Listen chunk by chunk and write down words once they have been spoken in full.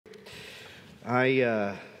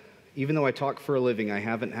Even though I talk for a living, I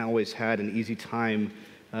haven't always had an easy time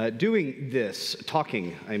doing this,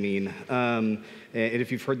 talking, I mean. And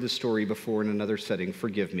if you've heard this story before in another setting,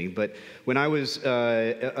 forgive me. But when I was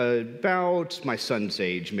about my son's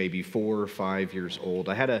age, maybe 4 or 5 years old,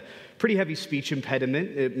 I had a pretty heavy speech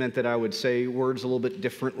impediment. It meant that I would say words a little bit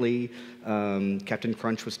differently. Captain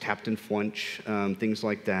Crunch was Captain Flunch, things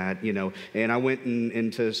like that, you know. And I went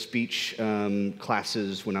into speech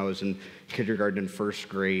classes when I was in kindergarten and first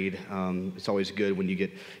grade. It's always good when you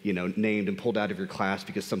get, named and pulled out of your class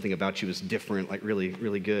because something about you was different, like really,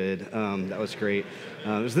 really good. That was great.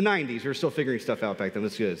 It was the 90s. We were still figuring stuff out back then.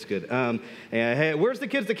 It's good. It's good. And, hey, where's the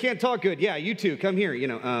kids that can't talk good? Yeah, you two, come here.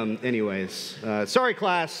 Anyways, sorry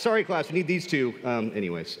class. We need these two.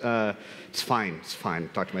 Anyways, it's fine.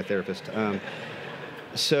 Talk to my therapist.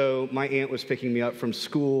 So my aunt was picking me up from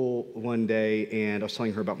school one day, and I was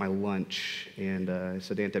telling her about my lunch. And I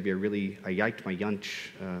said, Aunt Debbie, I yiked my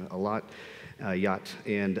lunch a lot.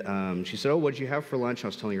 And she said, oh, what'd you have for lunch? And I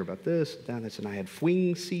was telling her about this, that. And I said, I had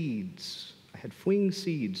fwing seeds. I had fwing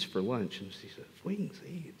seeds for lunch. And she said, fwing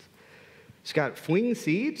seeds? Scott, fwing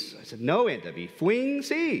seeds? I said, no, Aunt Debbie, fwing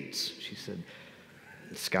seeds. She said,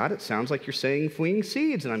 Scott, it sounds like you're saying fwing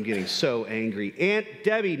seeds, and I'm getting so angry. Aunt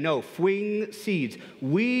Debbie, no, fwing seeds.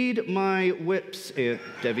 Weed my whips, Aunt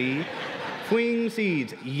Debbie. Fwing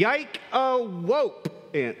seeds. Yike a whoop,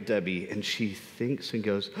 Aunt Debbie. And she thinks and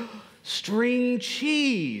goes, string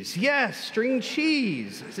cheese. Yes, string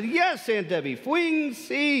cheese. I said, yes, Aunt Debbie, fwing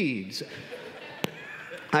seeds.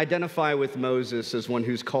 I identify with Moses as one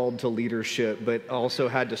who's called to leadership, but also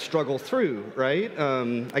had to struggle through, right?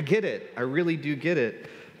 I get it. I really do get it.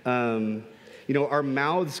 Our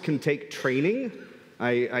mouths can take training.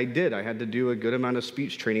 I did. I had to do a good amount of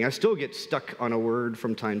speech training. I still get stuck on a word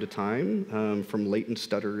from time to time, from latent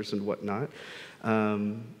stutters and whatnot.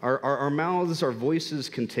 Our mouths, our voices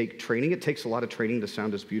can take training. It takes a lot of training to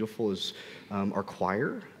sound as beautiful as our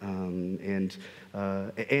choir. And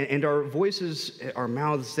our voices, our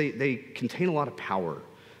mouths, they contain a lot of power.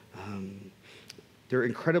 They're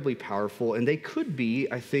incredibly powerful, and they could be,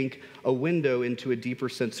 I think, a window into a deeper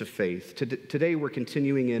sense of faith. Today, we're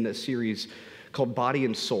continuing in a series called Body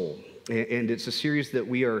and Soul, and it's a series that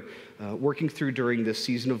we are working through during this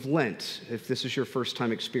season of Lent. If this is your first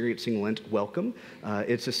time experiencing Lent, welcome.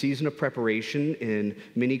 It's a season of preparation in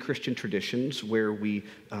many Christian traditions where we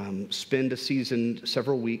spend a season,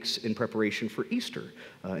 several weeks in preparation for Easter,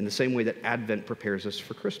 in the same way that Advent prepares us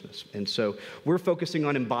for Christmas. And so we're focusing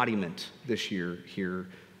on embodiment this year here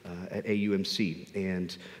at AUMC.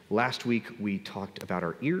 And last week we talked about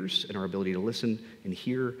our ears and our ability to listen and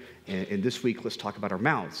hear. And this week let's talk about our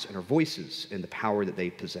mouths and our voices and the power that they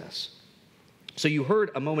possess. So you heard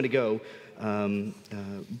a moment ago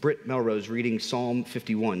Britt Melrose reading Psalm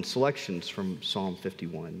 51, selections from Psalm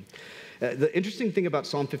 51. The interesting thing about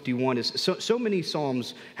Psalm 51 is so many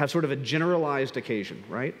psalms have sort of a generalized occasion,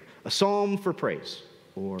 right? A psalm for praise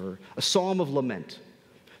or a psalm of lament.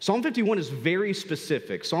 Psalm 51 is very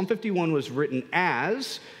specific. Psalm 51 was written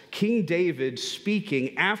as King David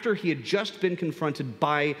speaking after he had just been confronted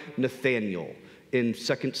by Nathanael in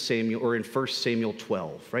 2 Samuel or in 1 Samuel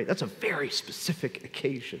 12, right? That's a very specific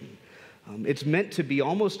occasion. It's meant to be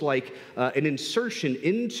almost like an insertion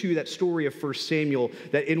into that story of 1 Samuel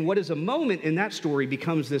that in what is a moment in that story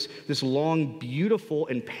becomes this long, beautiful,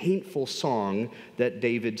 and painful song that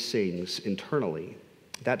David sings internally.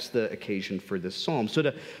 That's the occasion for this psalm.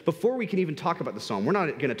 So before we can even talk about the psalm, we're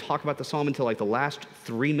not going to talk about the psalm until like the last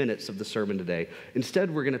 3 minutes of the sermon today.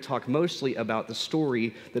 Instead, we're going to talk mostly about the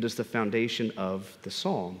story that is the foundation of the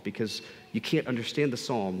psalm, because you can't understand the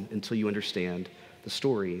psalm until you understand the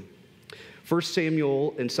story. 1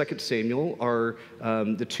 Samuel and 2 Samuel are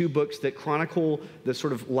the two books that chronicle the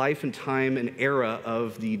sort of life and time and era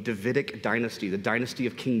of the Davidic dynasty, the dynasty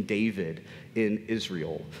of King David in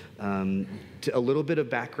Israel. A little bit of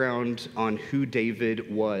background on who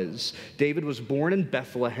David was. David was born in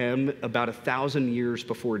Bethlehem about 1,000 years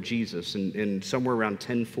before Jesus, in somewhere around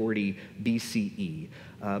 1040 BCE.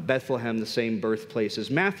 Bethlehem, the same birthplace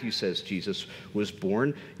as Matthew says Jesus was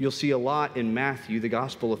born. You'll see a lot in Matthew, the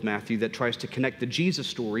Gospel of Matthew, that tries to connect the Jesus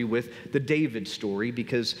story with the David story,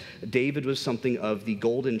 because David was something of the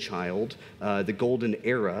golden child, the golden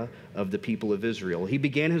era of the people of Israel. He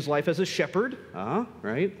began his life as a shepherd,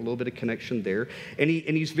 right? A little bit of connection there. there. And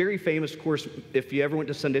he's very famous, of course, if you ever went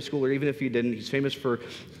to Sunday school, or even if you didn't, he's famous for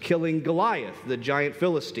killing Goliath, the giant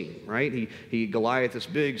Philistine, right? Goliath, this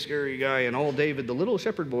big, scary guy, and all David, the little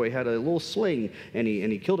shepherd boy, had a little sling, and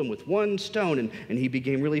he killed him with one stone, and he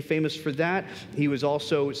became really famous for that. He was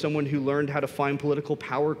also someone who learned how to find political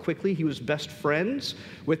power quickly. He was best friends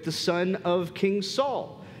with the son of King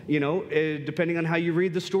Saul. Depending on how you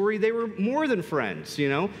read the story, they were more than friends,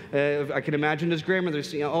 I can imagine his grandmother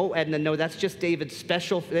saying, oh, Edna, no, that's just David's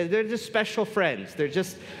they're just special friends. They're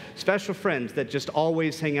just special friends that just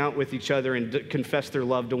always hang out with each other and confess their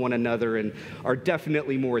love to one another and are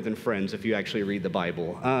definitely more than friends if you actually read the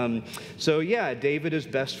Bible. David is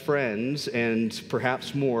best friends and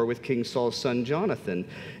perhaps more with King Saul's son Jonathan.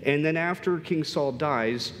 And then after King Saul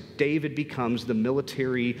dies, David becomes the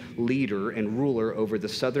military leader and ruler over the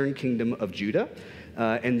southern kingdom of Judah,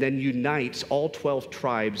 and then unites all 12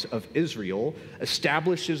 tribes of Israel,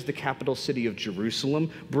 establishes the capital city of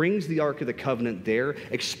Jerusalem, brings the Ark of the Covenant there,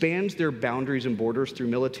 expands their boundaries and borders through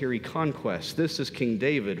military conquest. This is King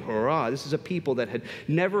David. Hurrah! This is a people that had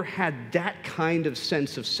never had that kind of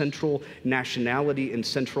sense of central nationality and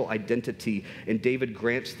central identity, and David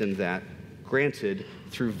grants them that, granted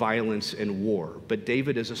through violence and war. But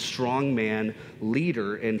David is a strong man,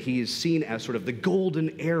 leader, and he is seen as sort of the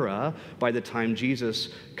golden era by the time Jesus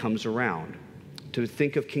comes around. To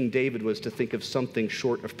think of King David was to think of something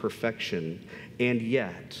short of perfection. And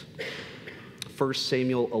yet, 1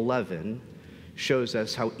 Samuel 11 shows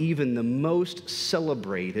us how even the most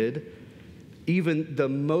celebrated, even the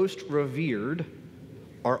most revered,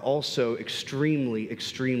 are also extremely,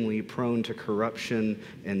 extremely prone to corruption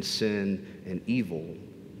and sin and evil.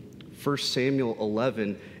 1 Samuel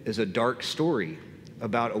 11 is a dark story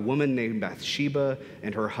about a woman named Bathsheba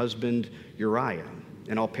and her husband Uriah.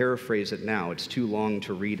 And I'll paraphrase it now. It's too long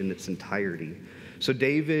to read in its entirety. So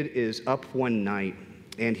David is up one night,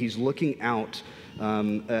 and he's looking out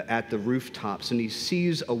at the rooftops, and he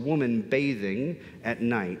sees a woman bathing at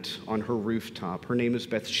night on her rooftop. Her name is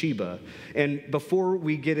Bathsheba. And before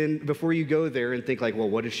you go there and think like, well,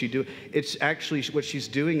 what does she do? It's actually what she's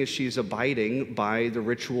doing is she's abiding by the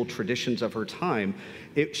ritual traditions of her time.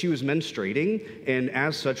 She was menstruating, and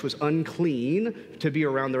as such was unclean to be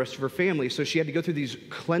around the rest of her family. So she had to go through these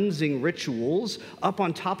cleansing rituals up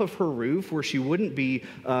on top of her roof where she wouldn't be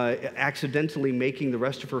accidentally making the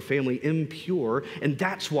rest of her family impure. And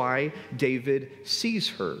that's why David sees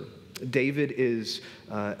her. David is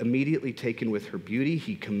immediately taken with her beauty.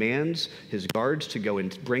 He commands his guards to go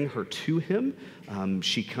and bring her to him.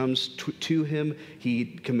 She comes to him. He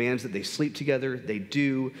commands that they sleep together. They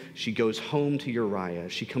do. She goes home to Uriah.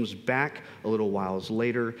 She comes back a little while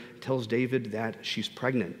later, tells David that she's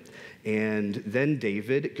pregnant. And then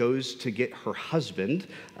David goes to get her husband,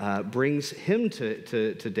 brings him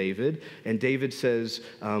to David, and David says,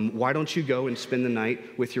 why don't you go and spend the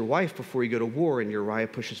night with your wife before you go to war? And Uriah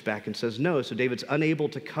pushes back and says no. So David's unable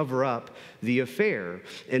to cover up the affair.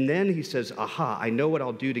 And then he says, aha, I know what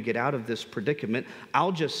I'll do to get out of this predicament.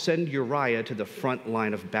 I'll just send Uriah to the front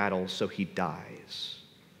line of battle so he dies.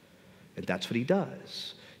 And that's what he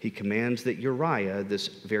does. He commands that Uriah, this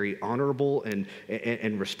very honorable and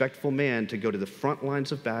respectful man, to go to the front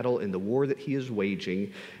lines of battle in the war that he is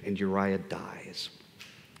waging, and Uriah dies.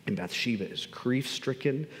 And Bathsheba is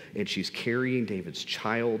grief-stricken, and she's carrying David's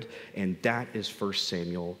child, and that is 1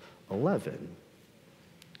 Samuel 11.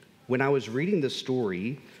 When I was reading this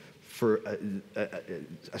story for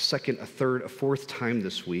a second, a third, a fourth time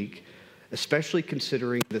this week, especially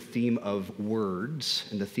considering the theme of words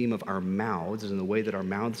and the theme of our mouths and the way that our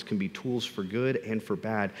mouths can be tools for good and for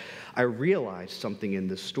bad, I realized something in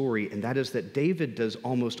this story, and that is that David does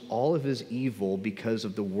almost all of his evil because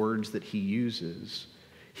of the words that he uses.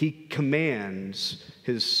 He commands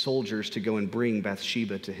his soldiers to go and bring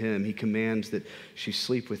Bathsheba to him. He commands that she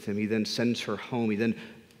sleep with him. He then sends her home. He then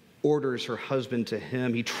orders her husband to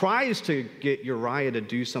him. He tries to get Uriah to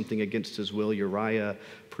do something against his will. Uriah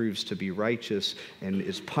proves to be righteous and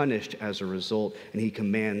is punished as a result, and he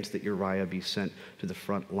commands that Uriah be sent to the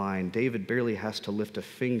front line. David barely has to lift a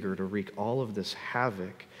finger to wreak all of this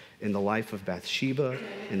havoc in the life of Bathsheba,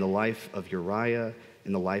 in the life of Uriah,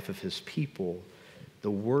 in the life of his people.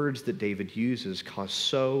 The words that David uses cause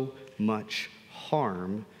so much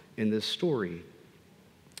harm in this story.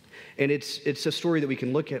 And it's a story that we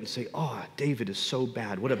can look at and say, oh, David is so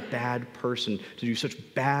bad. What a bad person to do such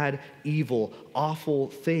bad, evil, awful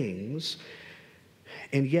things.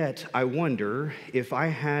 And yet, I wonder if I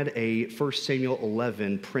had a 1 Samuel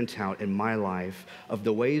 11 printout in my life of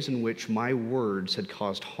the ways in which my words had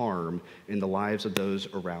caused harm in the lives of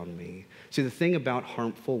those around me. See, the thing about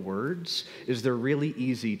harmful words is they're really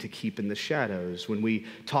easy to keep in the shadows. When we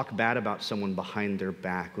talk bad about someone behind their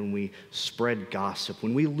back, when we spread gossip,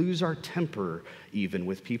 when we lose our temper even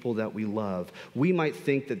with people that we love, we might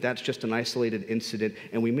think that that's just an isolated incident,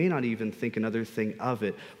 and we may not even think another thing of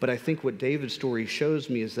it. But I think what David's story shows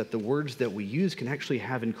me is that the words that we use can actually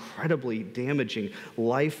have incredibly damaging,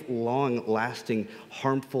 lifelong, lasting,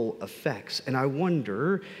 harmful effects. And I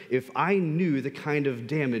wonder if I knew the kind of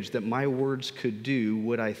damage that my words could do,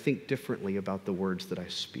 would I think differently about the words that I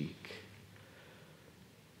speak?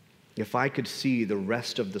 If I could see the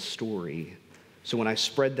rest of the story, so when I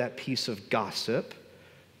spread that piece of gossip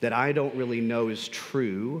that I don't really know is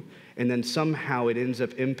true, and then somehow it ends up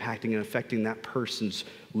impacting and affecting that person's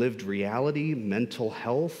lived reality, mental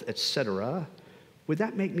health, etc., would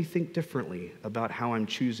that make me think differently about how I'm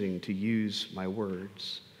choosing to use my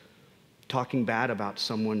words? Talking bad about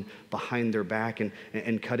someone behind their back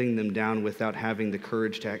and cutting them down without having the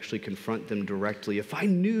courage to actually confront them directly. If I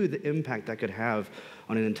knew the impact that could have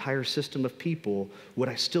on an entire system of people, would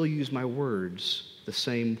I still use my words the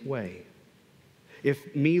same way?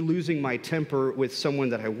 If me losing my temper with someone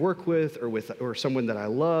that I work with or someone that I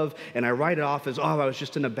love, and I write it off as, I was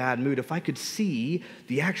just in a bad mood, if I could see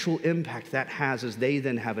the actual impact that has as they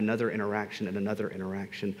then have another interaction and another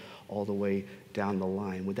interaction all the way down the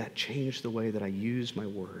line, would that change the way that I use my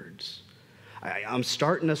words? I'm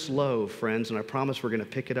starting us low, friends, and I promise we're going to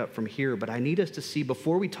pick it up from here, but I need us to see,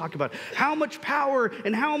 before we talk about how much power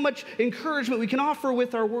and how much encouragement we can offer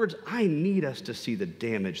with our words, I need us to see the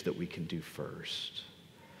damage that we can do first.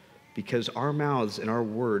 Because our mouths and our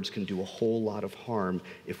words can do a whole lot of harm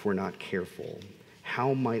if we're not careful.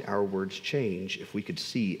 How might our words change if we could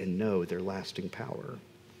see and know their lasting power?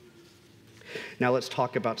 Now let's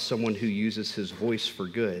talk about someone who uses his voice for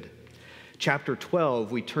good. Chapter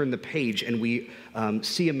 12, we turn the page and we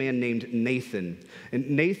see a man named Nathan. And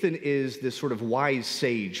Nathan is this sort of wise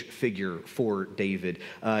sage figure for David.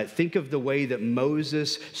 Think of the way that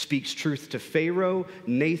Moses speaks truth to Pharaoh.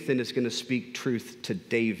 Nathan is going to speak truth to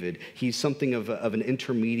David. He's something of an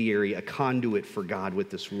intermediary, a conduit for God with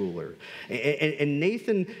this ruler. And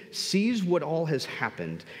Nathan sees what all has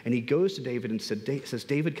happened, and he goes to David and says,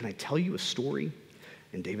 David, can I tell you a story?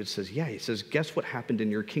 And David says, yeah. He says, guess what happened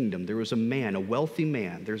in your kingdom? There was a man, a wealthy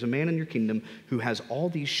man. There's a man in your kingdom who has all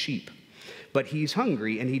these sheep. But he's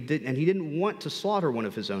hungry, and he didn't want to slaughter one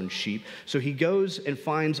of his own sheep. So he goes and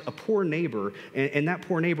finds a poor neighbor, and that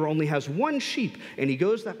poor neighbor only has one sheep. And he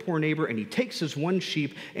goes to that poor neighbor, and he takes his one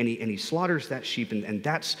sheep, and he slaughters that sheep, and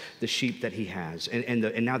that's the sheep that he has.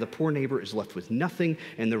 And now the poor neighbor is left with nothing,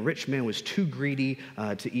 and the rich man was too greedy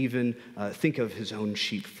to even think of his own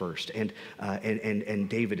sheep first. And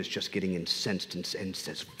David is just getting incensed and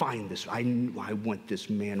says, find this. I want this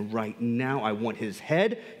man right now. I want his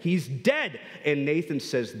head. He's dead. And Nathan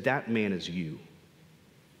says, that man is you.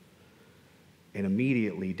 And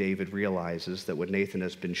immediately David realizes that what Nathan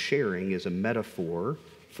has been sharing is a metaphor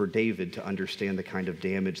for David to understand the kind of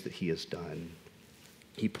damage that he has done.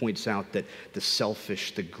 He points out that the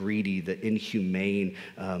selfish, the greedy, the inhumane,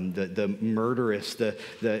 the murderous,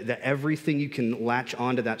 the everything you can latch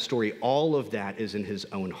onto that story, all of that is in his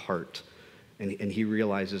own heart. And he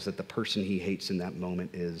realizes that the person he hates in that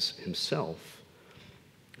moment is himself.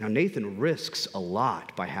 Now, Nathan risks a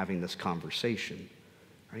lot by having this conversation,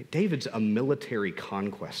 right? David's a military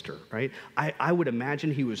conquester, right? I would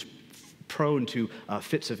imagine he was prone to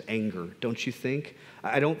fits of anger, don't you think?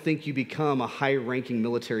 I don't think you become a high-ranking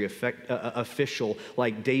military official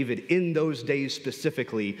like David in those days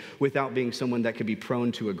specifically without being someone that could be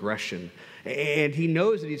prone to aggression. And he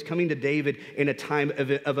knows that he's coming to David in a time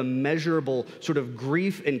of immeasurable sort of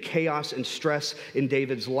grief and chaos and stress in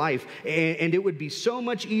David's life. And it would be so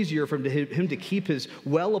much easier for him to keep his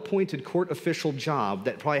well-appointed court official job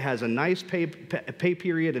that probably has a nice pay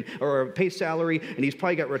period or a pay salary, and he's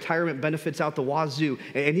probably got retirement benefits out the wazoo.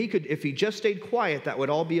 And he could, if he just stayed quiet, that would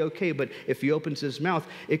all be okay. But if he opens his mouth,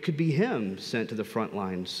 it could be him sent to the front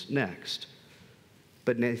lines next.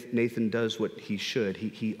 But Nathan does what he should.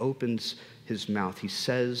 He opens his mouth. He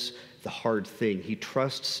says the hard thing. He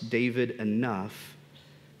trusts David enough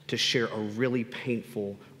to share a really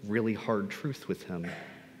painful, really hard truth with him.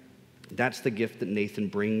 That's the gift that Nathan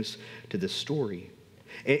brings to this story.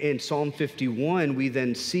 In Psalm 51, we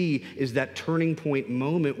then see is that turning point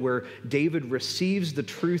moment where David receives the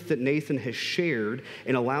truth that Nathan has shared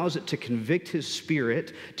and allows it to convict his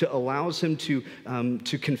spirit, allows him to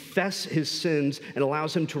confess his sins, and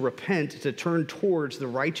allows him to repent, to turn towards the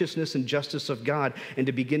righteousness and justice of God, and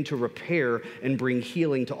to begin to repair and bring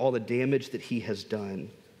healing to all the damage that he has done.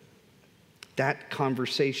 That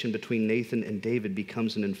conversation between Nathan and David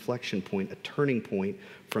becomes an inflection point, a turning point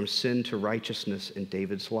from sin to righteousness in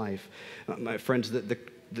David's life. My friends,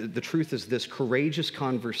 the truth is this: courageous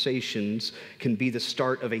conversations can be the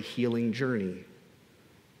start of a healing journey.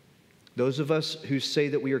 Those of us who say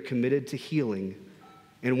that we are committed to healing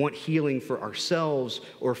and want healing for ourselves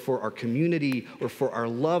or for our community or for our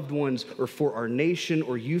loved ones or for our nation,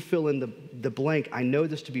 or you fill in the blank, I know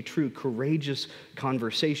this to be true. Courageous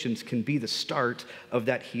conversations can be the start of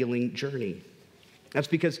that healing journey. That's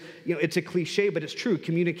because, it's a cliche, but it's true.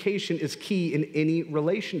 Communication is key in any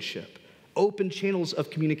relationship. Open channels of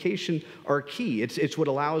communication are key. It's what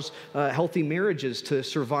allows healthy marriages to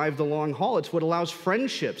survive the long haul. It's what allows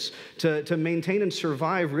friendships to maintain and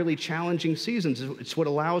survive really challenging seasons. It's what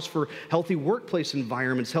allows for healthy workplace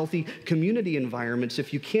environments, healthy community environments.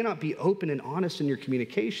 If you cannot be open and honest in your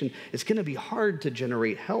communication, it's going to be hard to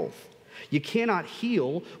generate health. You cannot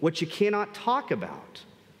heal what you cannot talk about.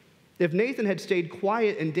 If Nathan had stayed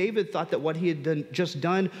quiet and David thought that what he had just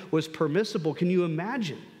done was permissible, can you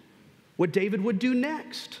imagine what David would do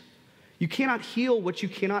next? You cannot heal what you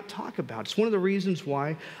cannot talk about. It's one of the reasons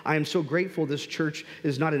why I am so grateful this church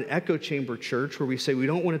is not an echo chamber church where we say we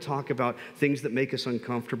don't want to talk about things that make us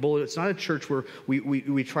uncomfortable. It's not a church where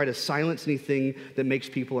we try to silence anything that makes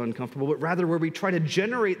people uncomfortable, but rather where we try to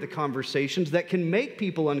generate the conversations that can make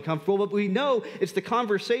people uncomfortable, but we know it's the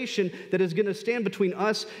conversation that is going to stand between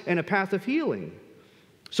us and a path of healing.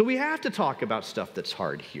 So we have to talk about stuff that's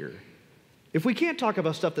hard here. If we can't talk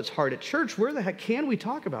about stuff that's hard at church, where the heck can we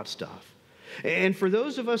talk about stuff? And for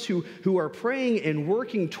those of us who are praying and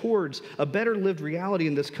working towards a better lived reality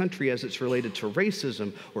in this country as it's related to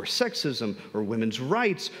racism or sexism or women's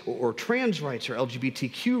rights or trans rights or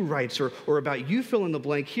LGBTQ rights or about you fill in the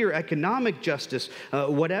blank here, economic justice,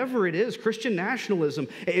 whatever it is, Christian nationalism,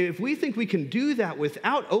 if we think we can do that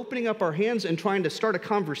without opening up our hands and trying to start a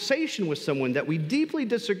conversation with someone that we deeply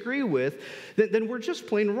disagree with, then we're just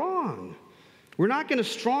plain wrong. We're not going to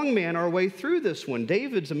strongman our way through this one.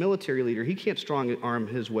 David's a military leader. He can't strong-arm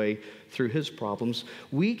his way through his problems.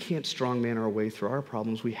 We can't strongman our way through our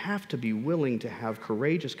problems. We have to be willing to have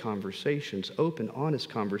courageous conversations, open, honest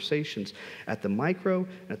conversations at the micro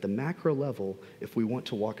and at the macro level if we want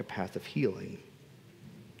to walk a path of healing.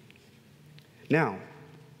 Now,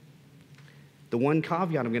 the one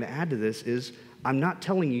caveat I'm going to add to this is I'm not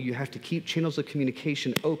telling you have to keep channels of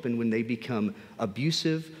communication open when they become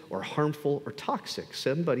abusive or harmful or toxic.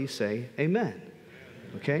 Somebody say amen.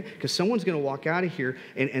 Okay? Because someone's going to walk out of here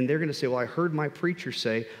and they're going to say, well, I heard my preacher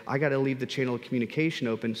say I got to leave the channel of communication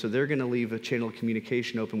open, so they're going to leave a channel of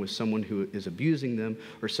communication open with someone who is abusing them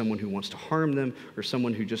or someone who wants to harm them or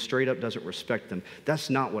someone who just straight up doesn't respect them. That's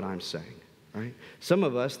not what I'm saying. Right? Some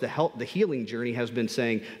of us, the healing journey has been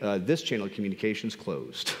saying this channel of communication is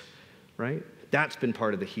closed. Right? That's been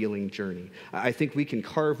part of the healing journey. I think we can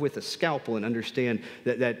carve with a scalpel and understand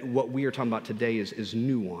that what we are talking about today is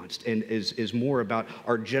nuanced and is more about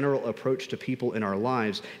our general approach to people in our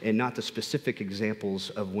lives and not the specific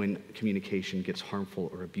examples of when communication gets harmful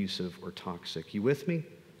or abusive or toxic. You with me?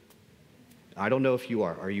 I don't know if you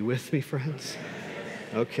are. Are you with me, friends?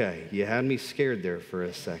 Okay, you had me scared there for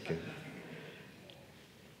a second.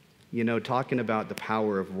 Talking about the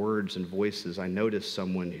power of words and voices, I noticed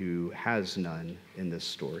someone who has none in this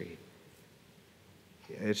story.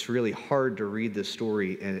 It's really hard to read this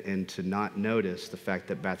story and to not notice the fact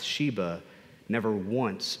that Bathsheba never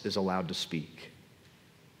once is allowed to speak.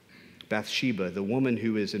 Bathsheba, the woman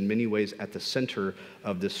who is in many ways at the center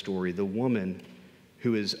of this story, the woman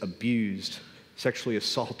who is abused, sexually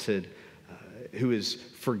assaulted, who is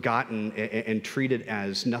forgotten and treated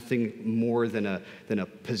as nothing more than a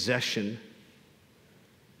possession.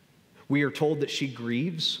 We are told that she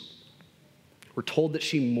grieves. We're told that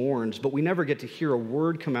she mourns, but we never get to hear a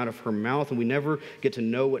word come out of her mouth, and we never get to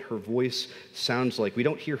know what her voice sounds like. We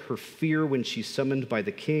don't hear her fear when she's summoned by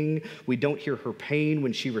the king. We don't hear her pain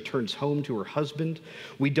when she returns home to her husband.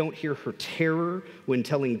 We don't hear her terror when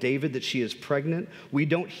telling David that she is pregnant. We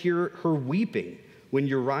don't hear her weeping when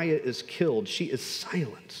Uriah is killed. She is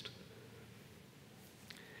silenced.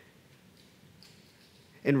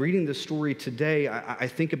 And reading this story today, I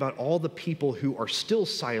think about all the people who are still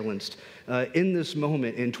silenced in this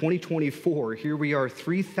moment in 2024. Here we are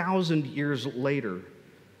 3,000 years later.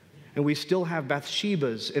 And we still have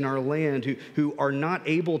Bathshebas in our land who are not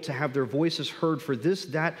able to have their voices heard for this,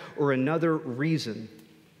 that, or another reason.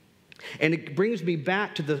 And it brings me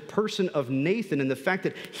back to the person of Nathan and the fact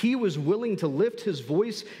that he was willing to lift his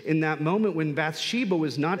voice in that moment when Bathsheba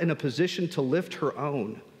was not in a position to lift her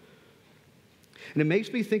own. And it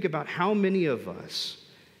makes me think about how many of us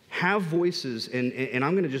have voices, and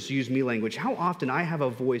I'm going to just use me language, how often I have a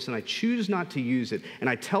voice and I choose not to use it, and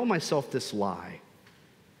I tell myself this lie.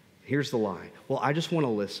 Here's the lie. Well, I just want to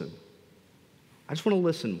listen. I just want to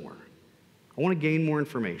listen more. I want to gain more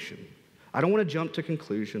information. I don't want to jump to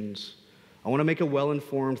conclusions. I want to make a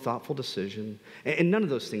well-informed, thoughtful decision. And none of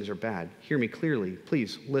those things are bad. Hear me clearly.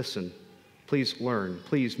 Please listen. Please learn.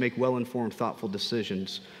 Please make well-informed, thoughtful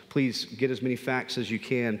decisions. Please get as many facts as you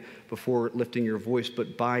can before lifting your voice.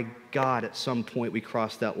 But by God, at some point, we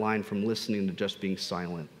cross that line from listening to just being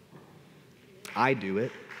silent. I do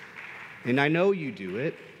it. And I know you do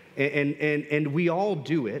it. And we all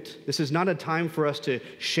do it. This is not a time for us to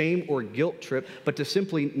shame or guilt trip, but to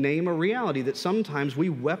simply name a reality that sometimes we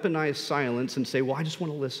weaponize silence and say, well, I just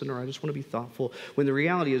want to listen, or I just want to be thoughtful, when the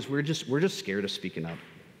reality is we're just scared of speaking up.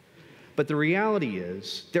 But the reality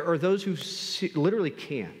is there are those who literally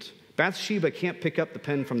can't. Bathsheba can't pick up the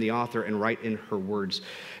pen from the author and write in her words.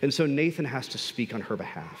 And so Nathan has to speak on her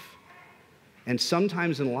behalf. And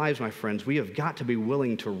sometimes in lives, my friends, we have got to be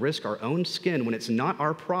willing to risk our own skin when it's not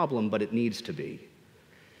our problem, but it needs to be.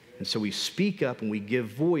 And so we speak up and we give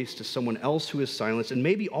voice to someone else who is silenced. And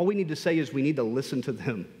maybe all we need to say is we need to listen to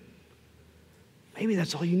them. Maybe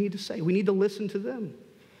that's all you need to say. We need to listen to them.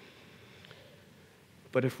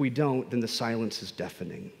 But if we don't, then the silence is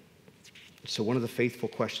deafening. So one of the faithful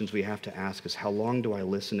questions we have to ask is, how long do I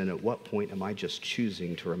listen, and at what point am I just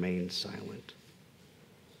choosing to remain silent?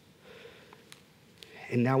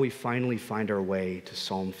 And now we finally find our way to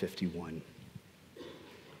Psalm 51.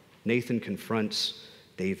 Nathan confronts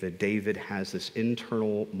David. David has this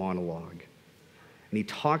internal monologue. And he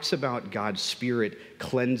talks about God's Spirit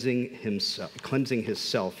cleansing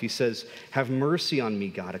himself. He says, have mercy on me,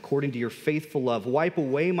 God, according to your faithful love. Wipe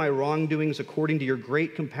away my wrongdoings according to your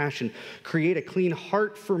great compassion. Create a clean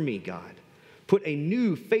heart for me, God. Put a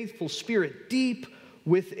new faithful spirit deep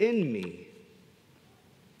within me.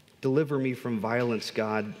 Deliver me from violence,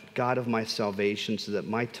 God, God of my salvation, so that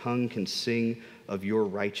my tongue can sing of your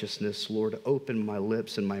righteousness. Lord, open my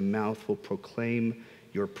lips and my mouth will proclaim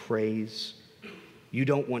your praise. You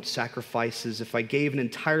don't want sacrifices. If I gave an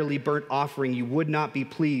entirely burnt offering, you would not be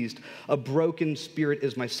pleased. A broken spirit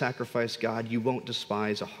is my sacrifice, God. You won't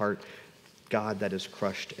despise a heart, God, that is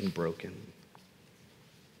crushed and broken.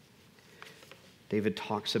 David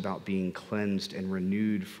talks about being cleansed and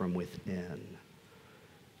renewed from within.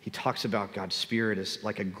 He talks about God's Spirit as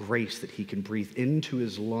like a grace that he can breathe into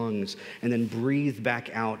his lungs and then breathe back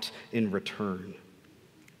out in return.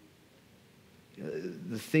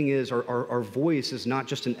 The thing is, our voice is not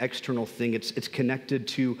just an external thing. It's connected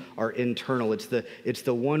to our internal. It's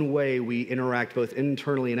the one way we interact both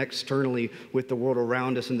internally and externally with the world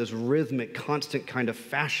around us in this rhythmic, constant kind of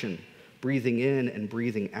fashion, breathing in and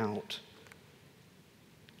breathing out.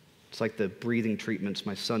 It's like the breathing treatments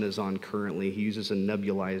my son is on currently. He uses a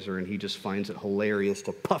nebulizer, and he just finds it hilarious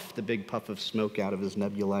to puff the big puff of smoke out of his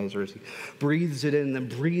nebulizer as he breathes it in and then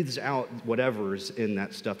breathes out whatever's in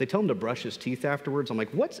that stuff. They tell him to brush his teeth afterwards. I'm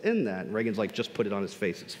like, what's in that? And Reagan's like, just put it on his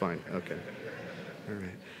face. It's fine. Okay. All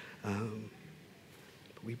right.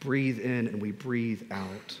 We breathe in and we breathe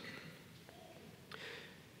out.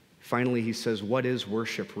 Finally, he says, what is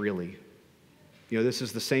worship really? You know, this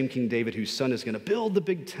is the same King David whose son is going to build the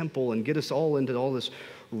big temple and get us all into all this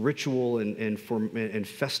ritual and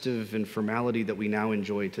festive and formality that we now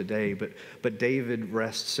enjoy today. But David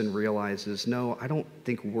rests and realizes, no, I don't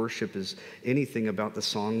think worship is anything about the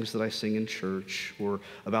songs that I sing in church, or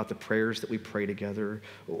about the prayers that we pray together,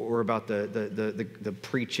 or about the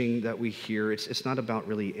preaching that we hear. It's not about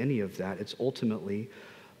really any of that. It's ultimately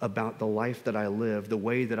about the life that I live, the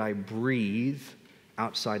way that I breathe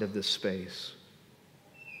outside of this space.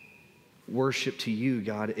 Worship to you,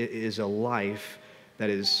 God, is a life that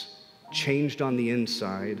is changed on the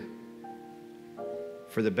inside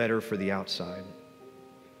for the better for the outside.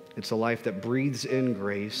 It's a life that breathes in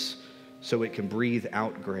grace so it can breathe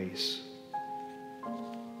out grace.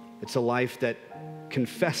 It's a life that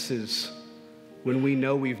confesses when we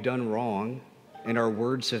know we've done wrong and our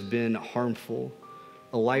words have been harmful.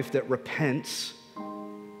 A life that repents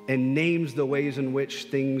and names the ways in which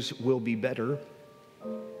things will be better.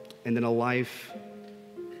 And then a life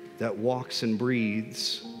that walks and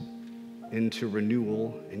breathes into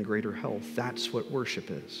renewal and greater health. That's what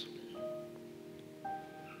worship is.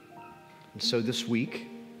 And so this week,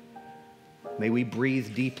 May we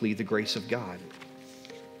breathe deeply the grace of God,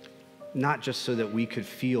 not just so that we could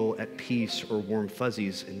feel at peace or warm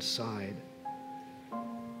fuzzies inside,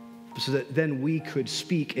 but so that then we could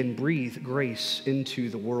speak and breathe grace into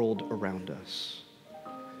the world around us.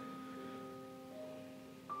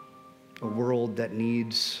 A world that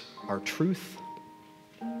needs our truth,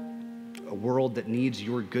 a world that needs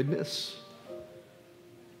your goodness,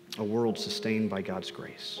 a world sustained by God's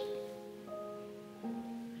grace.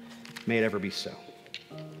 May it ever be so.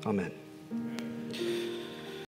 Amen.